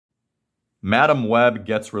Madam Web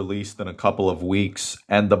gets released in a couple of weeks,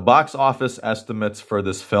 and the box office estimates for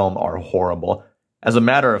this film are horrible. As a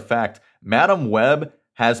matter of fact, Madam Web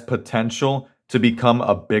has potential to become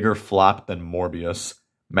a bigger flop than Morbius.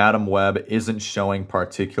 Madam Web isn't showing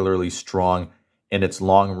particularly strong in its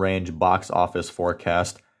long-range box office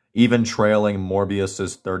forecast, even trailing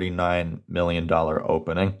Morbius's $39 million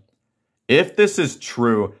opening. If this is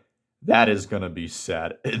true, that is going to be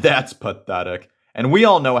sad. That's pathetic. And we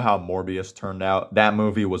all know how Morbius turned out. That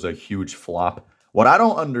movie was a huge flop. What I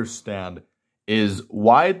don't understand is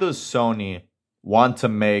why does Sony want to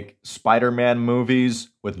make Spider-Man movies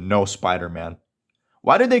with no Spider-Man?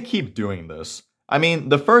 Why do they keep doing this? I mean,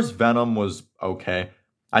 the first Venom was okay.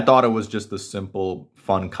 I thought it was just a simple,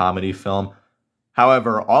 fun comedy film.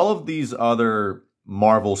 However, all of these other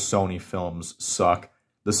Marvel Sony films suck.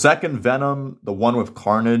 The second Venom, the one with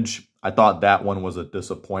Carnage, I thought that one was a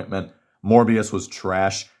disappointment. Morbius was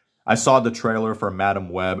trash. I saw the trailer for Madam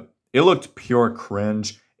Web. It looked pure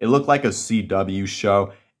cringe. It looked like a CW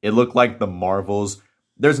show. It looked like the Marvels.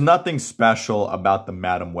 There's nothing special about the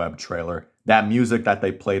Madam Web trailer. That music that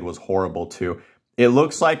they played was horrible too. It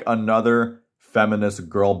looks like another feminist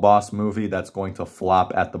girl boss movie that's going to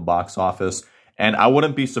flop at the box office. And I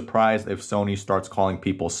wouldn't be surprised if Sony starts calling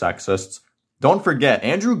people sexists. Don't forget,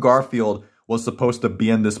 Andrew Garfield was supposed to be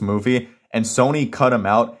in this movie, and Sony cut him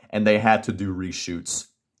out, and they had to do reshoots.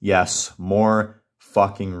 Yes, more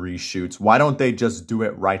fucking reshoots. Why don't they just do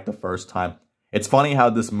it right the first time? It's funny how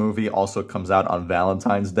this movie also comes out on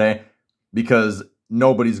Valentine's Day, because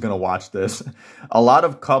nobody's gonna watch this. A lot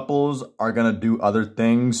of couples are gonna do other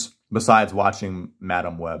things besides watching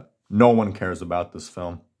Madam Web. No one cares about this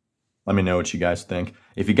film. Let me know what you guys think.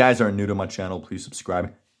 If you guys are new to my channel, please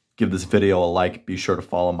subscribe. Give this video a like. Be sure to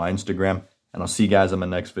follow my Instagram. And I'll see you guys in my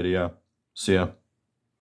next video. See ya.